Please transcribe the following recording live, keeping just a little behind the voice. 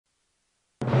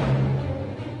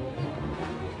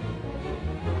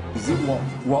Is it what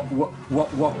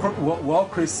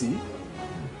crazy?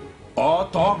 Or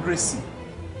autocracy?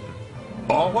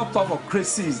 Or what type of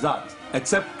crazy is that?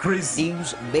 Except crazy.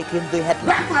 News making the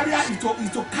headlines. Black Maria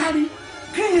is to carry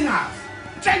criminals,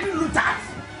 trading looters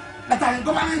that are in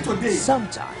government today.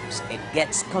 Sometimes it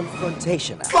gets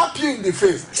confrontational. Slap you in the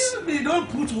face. Excuse me, don't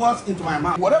put words into my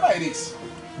mouth. Whatever it is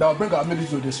that will bring our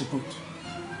military to disrepute,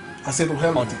 I said to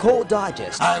hell. On Core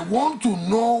Digest, I want to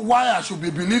know why I should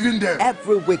be believing them.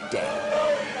 every weekday,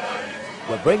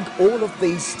 we bring all of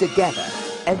these together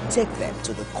and take them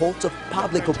to the court of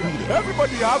public opinion.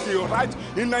 Everybody has the right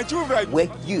in Nigeria, where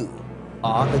you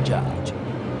are the judge.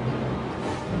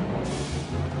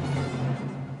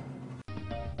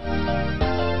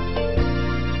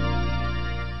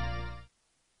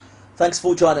 Thanks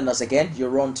for joining us again.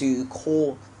 You're on to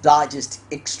Core Digest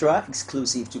Extra,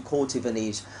 exclusive to Core TV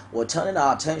News. We're turning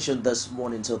our attention this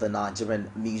morning to the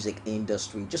Nigerian music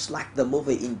industry. Just like the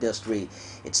movie industry,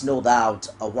 it's no doubt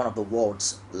one of the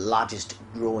world's largest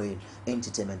growing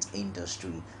entertainment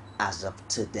industry as of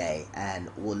today. And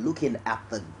we're looking at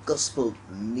the gospel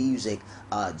music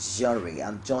genre.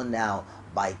 I'm joined now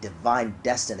by Divine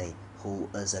Destiny, who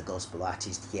is a gospel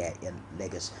artist here in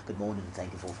Lagos. Good morning,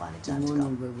 thank you for finding time to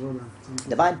come.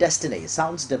 Divine Destiny,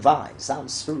 sounds divine,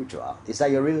 sounds spiritual. Is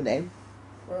that your real name?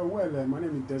 My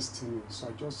name is Destiny, so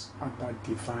I just add that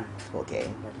divine.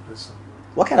 Okay. By the grace of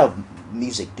God. What kind of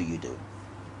music do you do?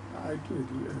 I do it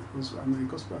because I'm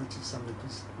a gospel artist.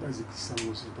 That's a Christian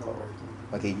music.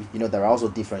 Okay, you know there are also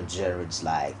different genres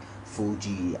like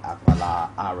Fuji, Akbala,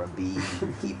 R&B,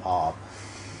 hip hop.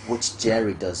 Which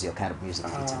genre does your kind of music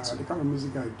fit into? The kind of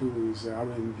music I do is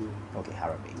R&B. Okay,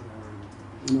 R&B.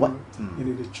 You know, What?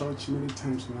 In the church many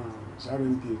times now, it's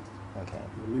R&B. Okay.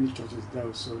 Many churches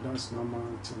do, so that's normal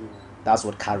to That's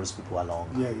what carries people along.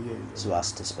 Yeah. So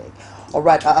as to speak. All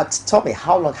right. Tell me,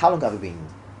 how long have you been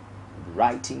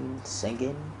writing,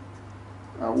 singing?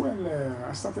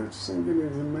 I started singing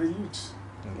in my youth.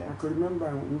 Okay. I could remember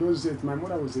in those days, my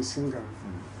mother was a singer.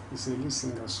 She's a lead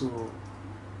singer, so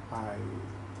I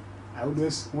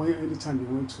always, anytime we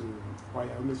went to choir,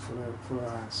 I always follow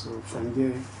her. So from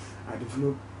there, I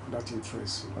developed that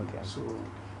interest. Okay. So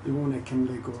even when I came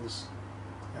to Lagos,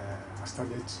 I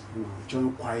started,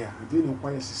 join choir. I've been in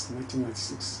choir since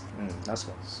 1996. That's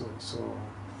good. So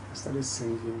I started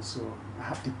singing. So I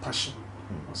have the passion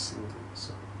of singing.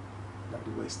 So that's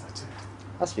the way it started.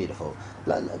 That's beautiful.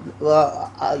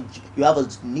 You have a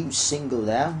new single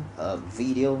now, a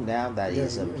video now that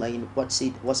is playing. What's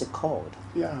it called?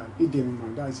 Yeah,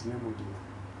 Idema. That's the name of the.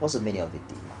 What's the meaning of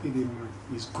Idema? Idema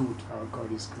is good. Our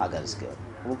God is good. Our God is good.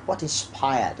 Yeah. What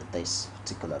inspired this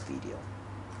particular video?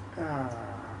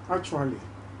 Actually,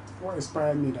 what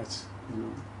inspired me that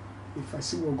if I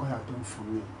see what God has done for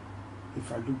me,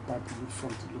 if I look back, look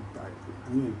front, look back,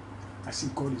 I see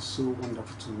God is so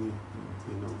wonderful to me.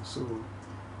 So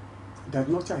there's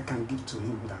nothing I can give to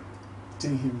Him than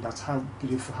tell Him that how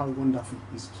beautiful, how wonderful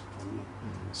He is for me.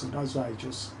 So that's why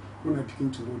when I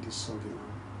begin to know this song,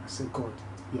 I say, God,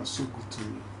 you are so good to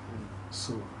me.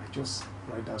 So I just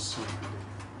write that song and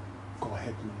God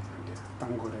help me, and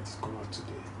thank God that it's come out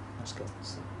today. That's good.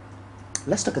 So,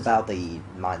 let's talk about the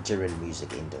Nigerian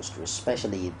music industry,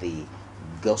 especially the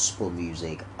gospel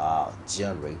music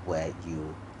genre where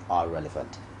you are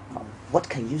relevant. What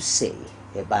can you say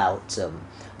about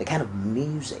the kind of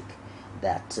music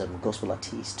that gospel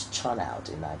artists churn out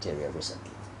in Nigeria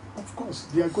recently? Of course,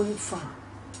 they are going far.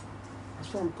 As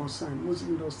far as I'm concerned, music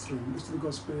industry, most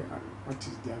gospel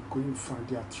artists, they are going far,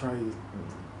 they are trying,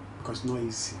 because it's not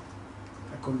easy.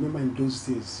 I can remember in those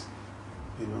days,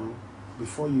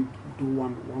 before you do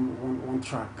one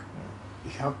track,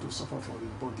 you have to suffer for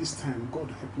it. But this time,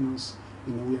 God helping us,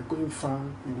 we are going far,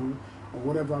 or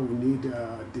whatever we need,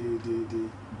 the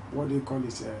what do you call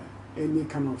it, any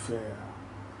kind of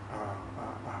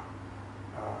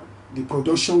the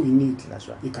production we need. That's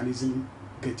right. You can easily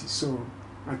get it. So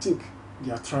I think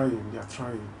they are trying.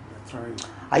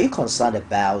 Are you concerned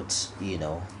about,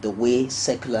 the way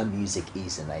secular music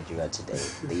is in Nigeria today?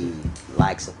 The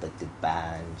likes of the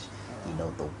band,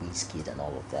 the Wizkid and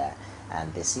all of that,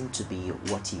 and there seem to be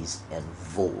what is in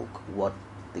vogue, what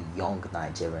the young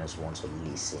Nigerians want to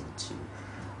listen to.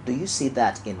 Do you see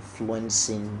that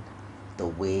influencing the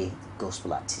way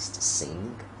gospel artists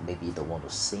sing? Maybe they want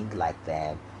to sing like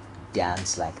them,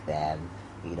 dance like them,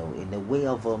 in a way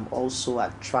of also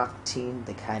attracting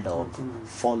the kind of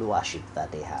followership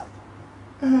that they have.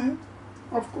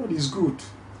 Of course, it's good.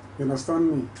 You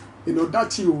understand me?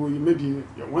 That maybe you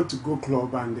want to go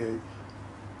club and then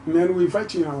we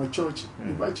invite you in our church,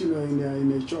 invite you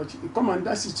in a church. You come and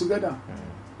dance it together.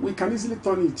 We can easily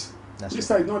turn it This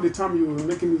time, not the time you're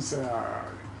making this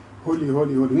holy,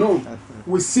 holy, holy. No,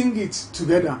 we sing it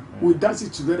together. We dance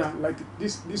it together. Like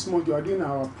this month, you are doing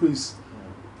our praise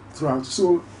throughout.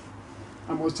 So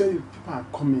I must tell you, people are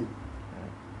coming.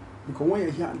 Because when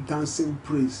you hear dancing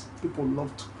praise, people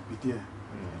love to be there.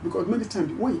 Because many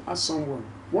times, when you ask someone,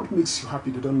 what makes you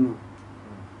happy, they don't know.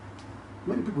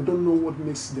 Many people don't know what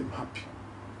makes them happy.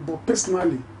 But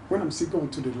personally, when I'm singing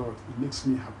unto the Lord, it makes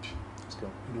me happy.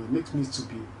 It makes me to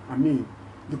be,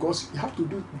 because you have to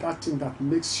do that thing that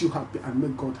makes you happy and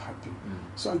make God happy.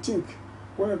 So I think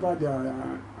wherever they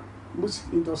are, music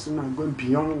industry now going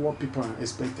beyond what people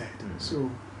expected. So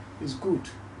it's good.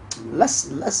 Let's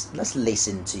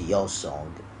listen to your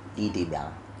song,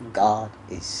 Idima. God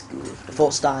is good. The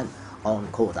first time on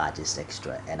Cold Artist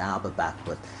Extra, and I'll be back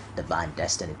with Divine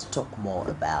Destiny to talk more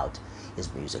about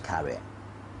his music career.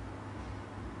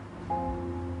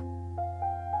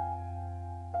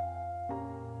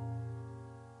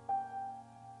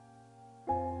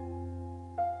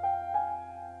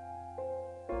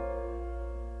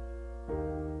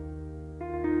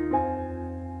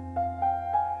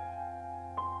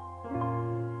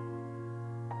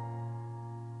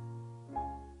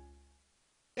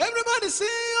 Everybody sing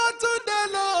unto the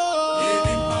Lord.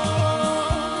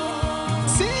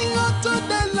 Sing unto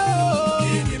the Lord.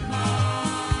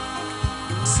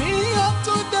 Sing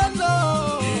unto the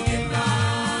Lord.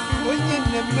 When you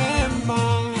remember.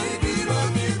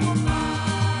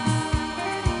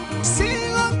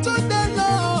 Sing unto the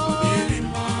Lord.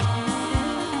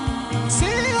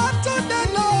 Sing unto the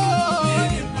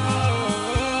Lord.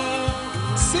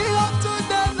 Sing unto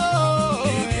the Lord.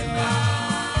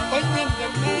 When you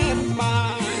remember.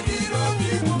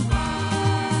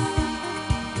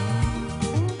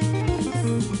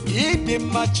 Idi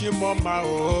machimoma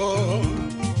o.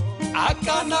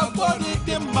 Akana bori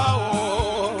di ma o.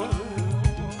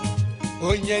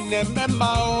 Onye nemema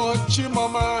o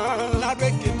chimoma. Na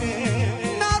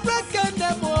rekene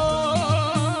mo.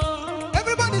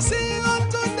 Everybody sing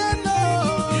unto the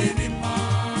Lord.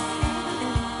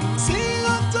 Sing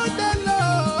unto the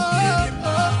Lord.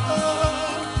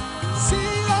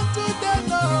 Sing unto the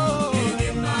Lord.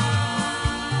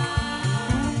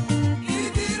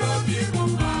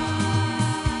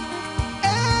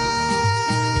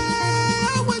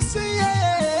 I will sing,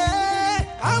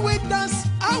 I will dance,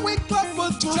 I will clap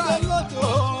unto the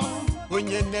Lord. When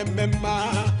you remember,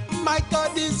 my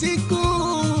God is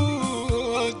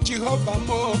good. Jehovah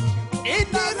mo, in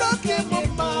the rocky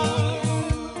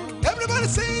moment. Everybody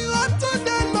sing unto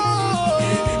the Lord.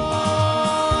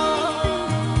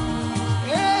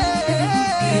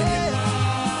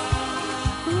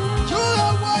 You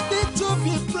are worthy to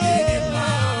be praised.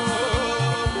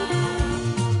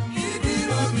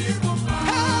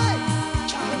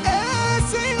 Hey,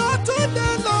 sing unto the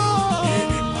Lord.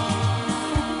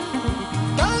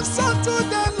 Dance unto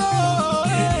the Lord.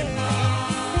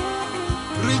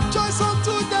 Rejoice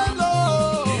unto the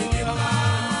Lord.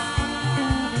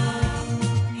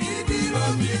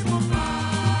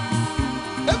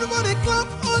 Everybody clap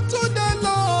unto the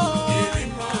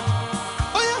Lord.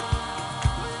 Oh yeah.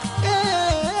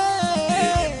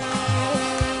 Hey.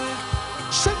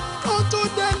 Shake unto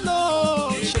the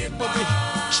Lord. Shake body,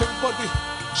 shake body,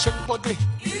 shake body,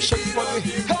 shake body.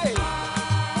 Hey.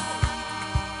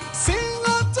 Sing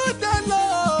unto the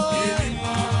Lord.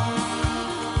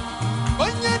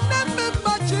 When you never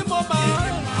match him,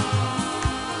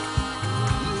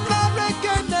 na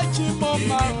rekene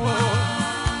chimoma.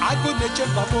 I go nature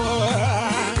babo.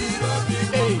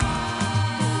 Hey.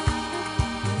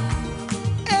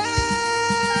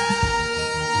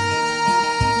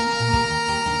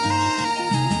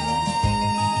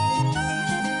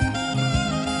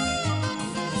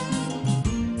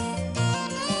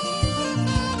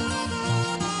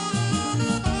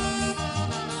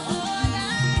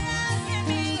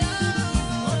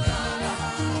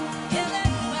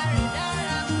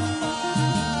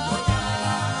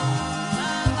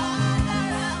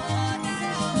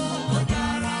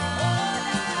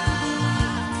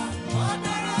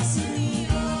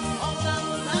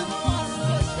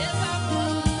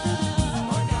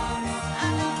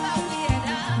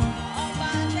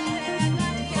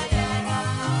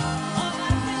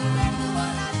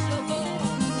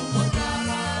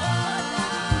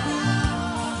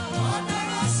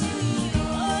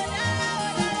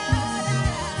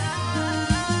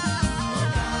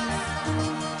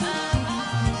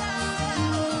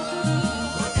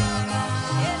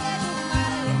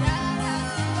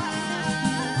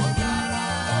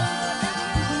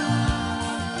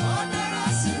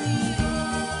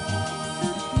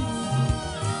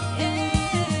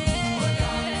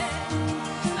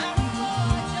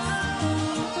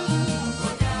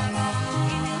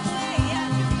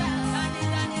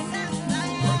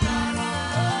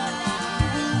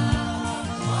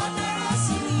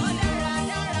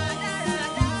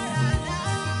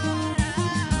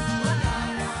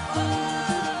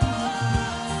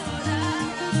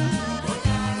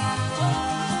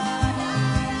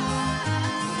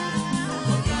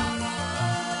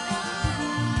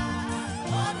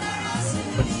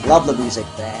 Love the music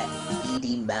there.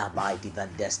 Eating Man by Divine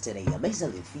Destiny.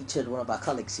 Amazingly featured one of our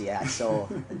colleagues here. I saw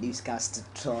a newscaster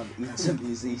turn into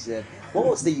musician. What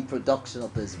was the production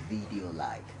of this video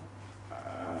like?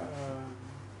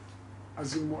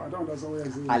 As in, I don't understand what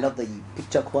you're saying. I love the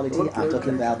picture quality. I'm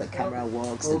talking about the camera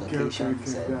works, the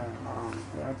locations.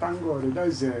 Yeah. Thank God.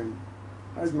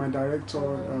 That's my director,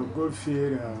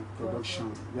 Goldfield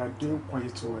Production. They are doing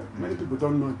quite well. Many people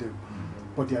don't know them,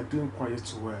 but they are doing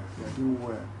quite well. They are doing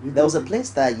well. There was a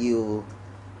place that you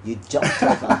jumped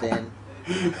off and then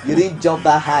you didn't jump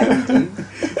that high, did you?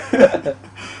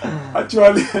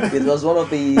 Actually, it was one of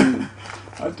the.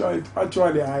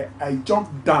 Actually, I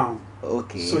jumped down.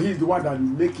 Okay. So he's the one that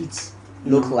make it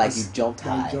look like you jumped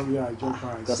high. I jumped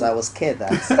high. Because So I was scared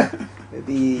that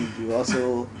maybe you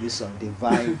also use some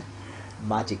divine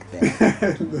magic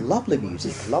there. Lovely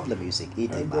music,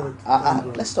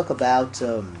 Idima. Let's talk about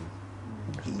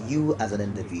you as an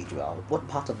individual. What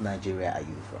part of Nigeria are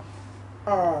you from?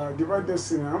 Divine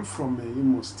Destiny, I'm from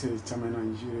Imo State. I'm a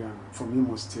Nigerian from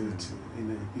Imo State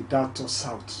in Idato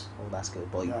South. Oh, that's good.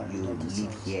 But Yeah, you Idato live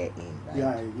South. here in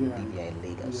Yeah. live here in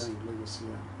Lagos. Yeah, in Lagos,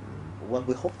 yeah. Well,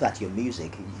 we hope that your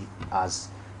music, as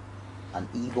an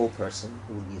Igbo person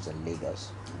who lives in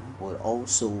Lagos, will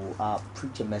also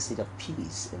preach a message of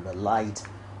peace in the light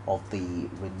of the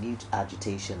renewed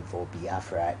agitation for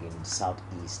Biafra in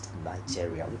southeast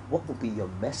Nigeria. What would be your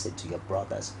message to your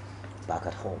brothers back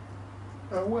at home?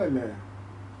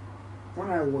 When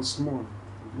I was small,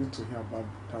 I need to hear about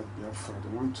that Biafra. They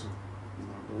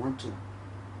want to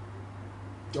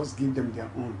just give them their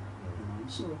own.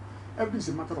 So everything is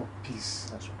a matter of peace.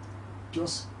 That's right.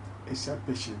 Just accept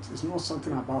patience. It's not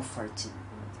something about fighting.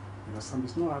 You understand?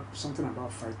 It's not something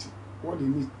about fighting. What they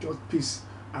need just peace.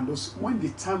 And those, when the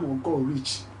time of God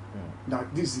reach,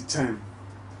 that this is the time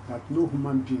that no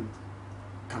human being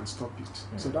can stop it.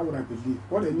 So that's what I believe.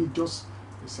 What they need just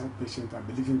accept patience and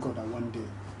believe in God that one day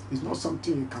it's not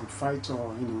something you can fight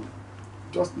or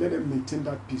just let them maintain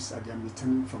that peace that they are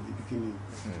maintaining from the beginning.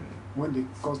 When the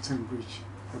God time reach,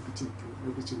 everything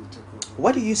will take over.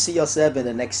 What do you see yourself in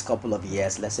the next couple of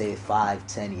years, let's say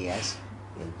 5-10 years,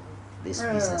 in this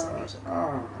business of music?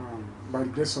 By the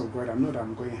grace of God, I know that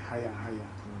I'm going higher and higher.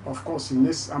 Of course,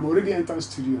 I'm already entering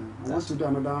studio. I want to do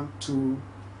another 2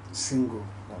 single.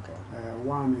 Okay.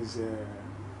 One is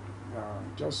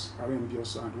just R&B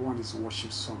also, and one is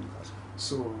worship song.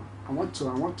 So I want to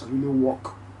really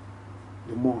work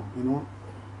the more.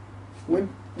 When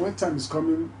time is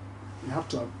coming, you have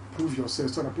to prove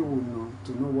yourself so that people will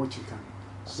know what you can.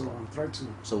 So I'm trying to.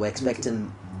 So we're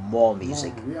expecting more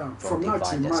music. From now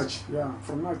to March. Yeah,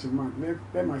 from now to March.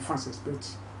 Let my fans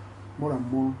expect more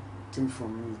and more things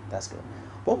from me. That's good.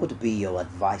 What would be your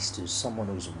advice to someone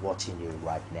who's watching you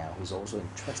right now, who's also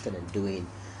interested in doing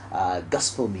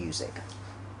gospel music?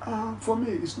 For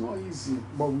me, it's not easy,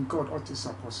 but with God, all things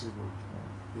are possible.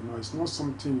 It's not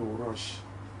something you rush.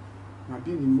 I've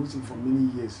been in music for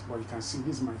many years, but you can see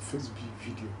this is my first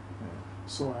video.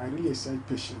 So I really exercise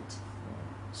patience.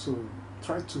 So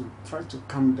try to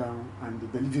calm down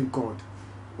and believe in God.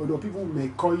 Although people may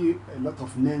call you a lot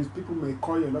of names, people may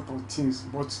call you a lot of things,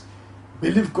 but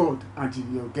believe God and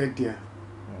you'll get there.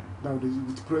 Now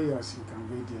with prayers you can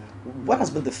get there. What has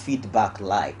been the feedback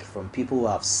like from people who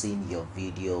have seen your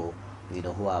video,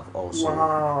 who have also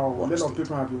watched a lot of it?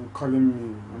 people have been calling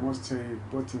me, I must say,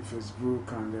 both in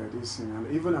Facebook and this thing,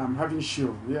 and even I'm having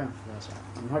show, That's right.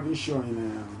 I'm having show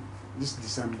in this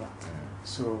December.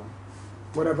 So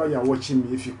whatever you're watching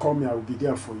me, if you call me, I will be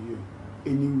there for you.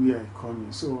 Anywhere you call me.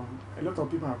 So a lot of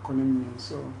people are calling me,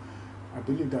 so I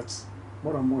believe that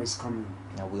more and more is coming.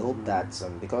 And we hope that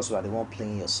because we are the one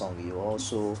playing your song, you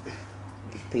also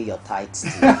pay your tithes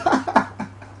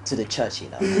to the church,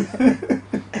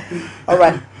 All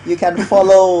right, you can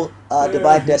follow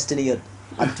Divine Destiny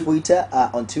on Twitter.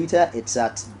 On Twitter, it's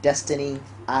at Destiny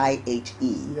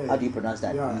IHE. How do you pronounce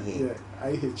that? IHE.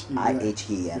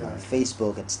 IHE. And on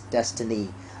Facebook, it's Destiny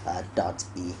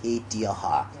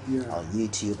 .ehedr. On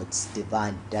YouTube, it's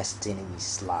Divine Destiny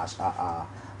 /RR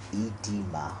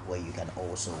Idima, where you can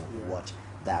also watch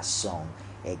that song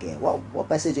again. What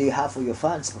message do you have for your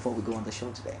fans before we go on the show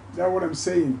today? That's what I'm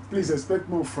saying. Please expect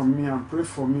more from me and pray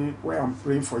for me where I'm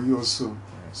praying for you also.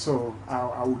 So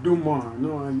I will do more.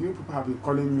 You people have been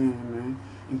calling me and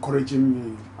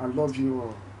encouraging me. I love you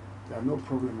all. There's no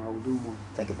problem. I will do more.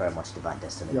 Thank you very much, Divine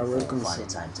Destiny, You're for welcome, finding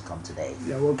sir. time to come today.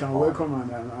 You're welcome. Welcome,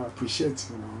 and I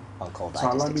appreciate On-call to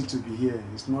allow me Digest. to be here.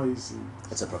 It's not easy.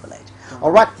 It's a privilege.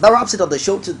 All right, that wraps it on the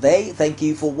show today. Thank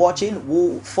you for watching.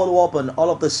 We'll follow up on all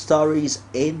of the stories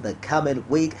in the coming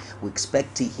week. We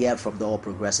expect to hear from the All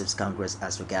Progressives Congress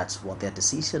as regards what their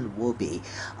decision will be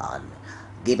on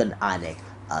given INEC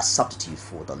a substitute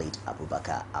for the late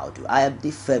Abubakar Audu. I am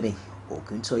Difemi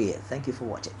Okuntoye. Thank you for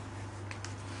watching.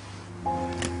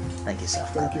 Thank you, sir.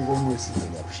 Thank you very much.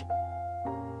 Really appreciate it.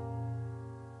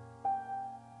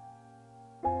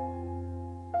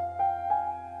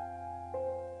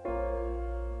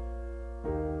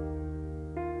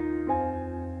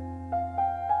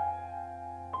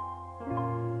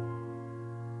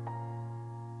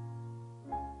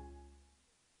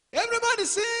 Everybody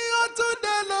sing unto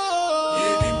the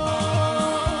Lord.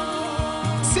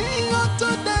 Sing unto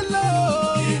the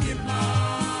Lord.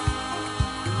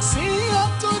 Sing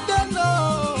unto the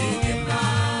Lord.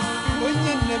 When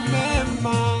you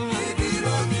remember.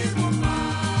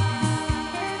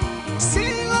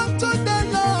 Sing unto the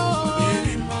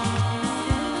Lord.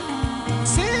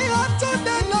 Sing unto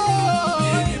the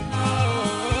Lord.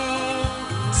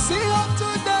 Sing unto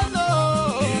the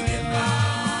Lord.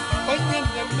 When you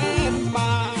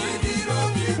remember.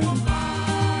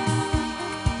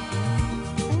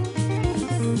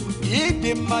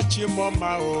 Idi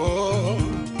machimoma o.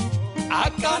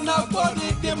 Akana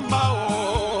body di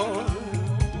mao.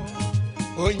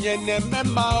 Onye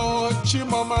nemema o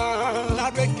chimoma. Na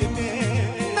rekene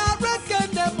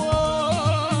mo.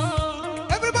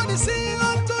 Everybody sing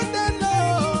unto the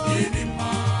Lord.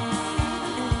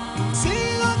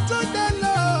 Sing unto the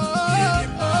Lord.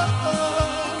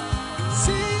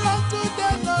 Sing unto the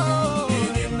Lord.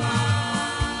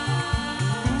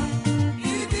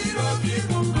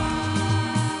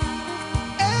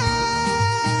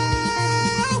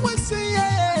 I will sing,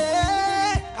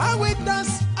 I will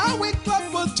dance, I will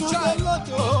clap to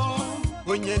the Lord.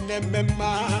 When you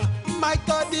remember, my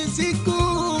God is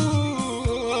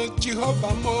good.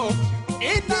 Jehovah mo,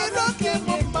 in the rocky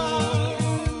mama.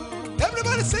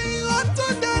 Everybody sing unto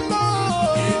the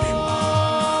Lord.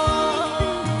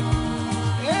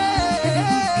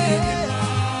 Yeah.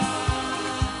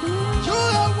 You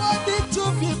are worthy to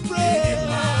be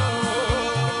praised.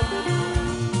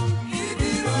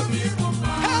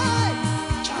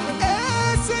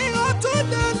 Hey, sing unto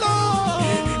the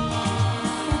Lord.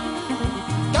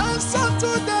 Dance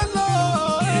unto the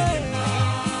Lord.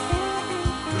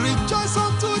 Rejoice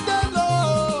unto the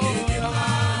Lord.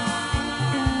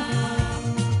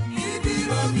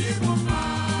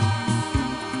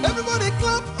 Everybody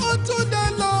clap unto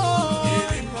the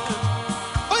Lord.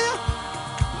 Oh yeah.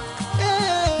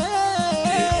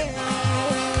 Hey.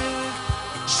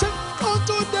 Shake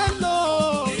unto the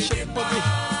Lord. Shake body,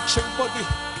 shake body,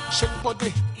 shake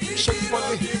body, shake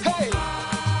body. Hey.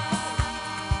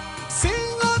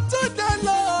 Sing unto the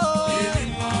Lord.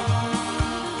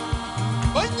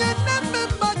 Onye neme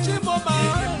machimoma.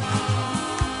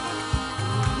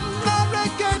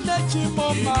 Narekene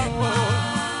chimoma.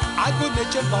 Agu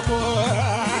neche babo.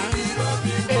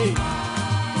 Hey.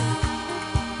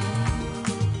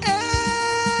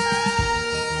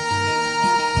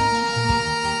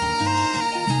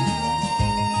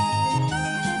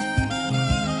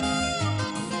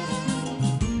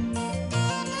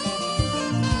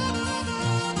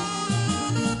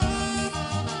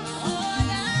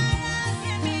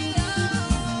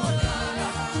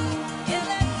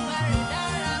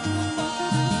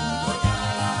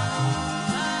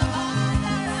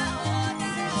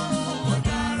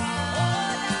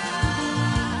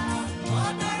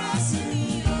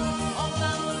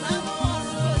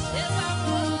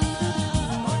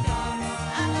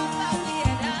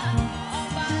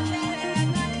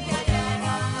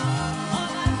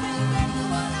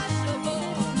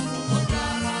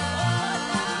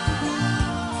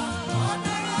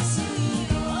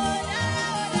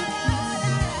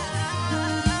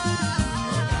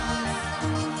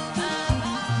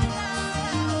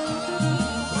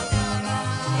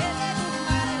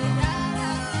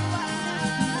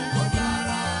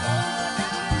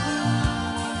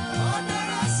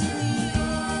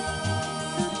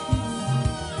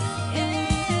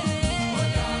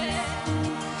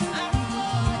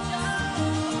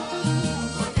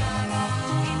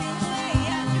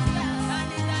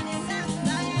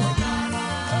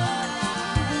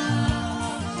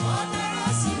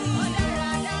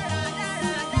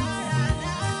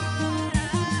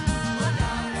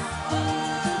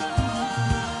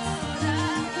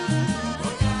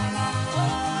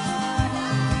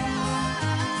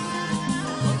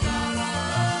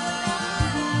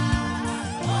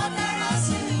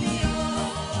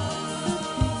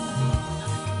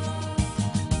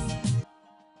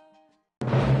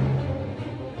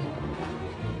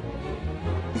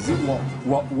 Is it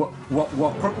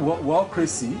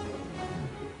crazy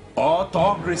or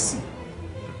autocracy?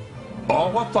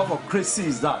 Or what type of crazy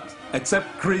is that?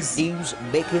 except crazy. News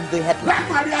making the headlines. Black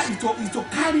Maria is to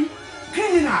carry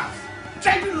criminals,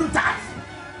 child looters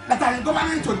that are in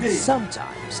government today.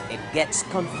 Sometimes it gets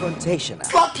confrontational.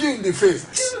 Slap you in the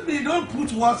face. They don't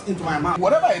put words into my mouth.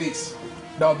 Whatever it is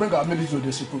that will bring our military to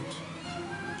disrepute,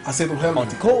 I say to hell On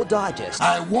with it. Core Digest,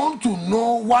 I want to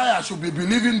know why I should be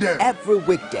believing them. every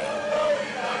weekday,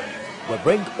 we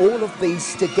bring all of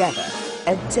these together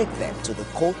and take them to the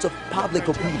court of public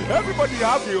opinion, Everybody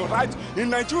have a right in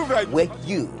Nigeria. where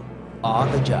you are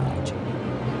the judge.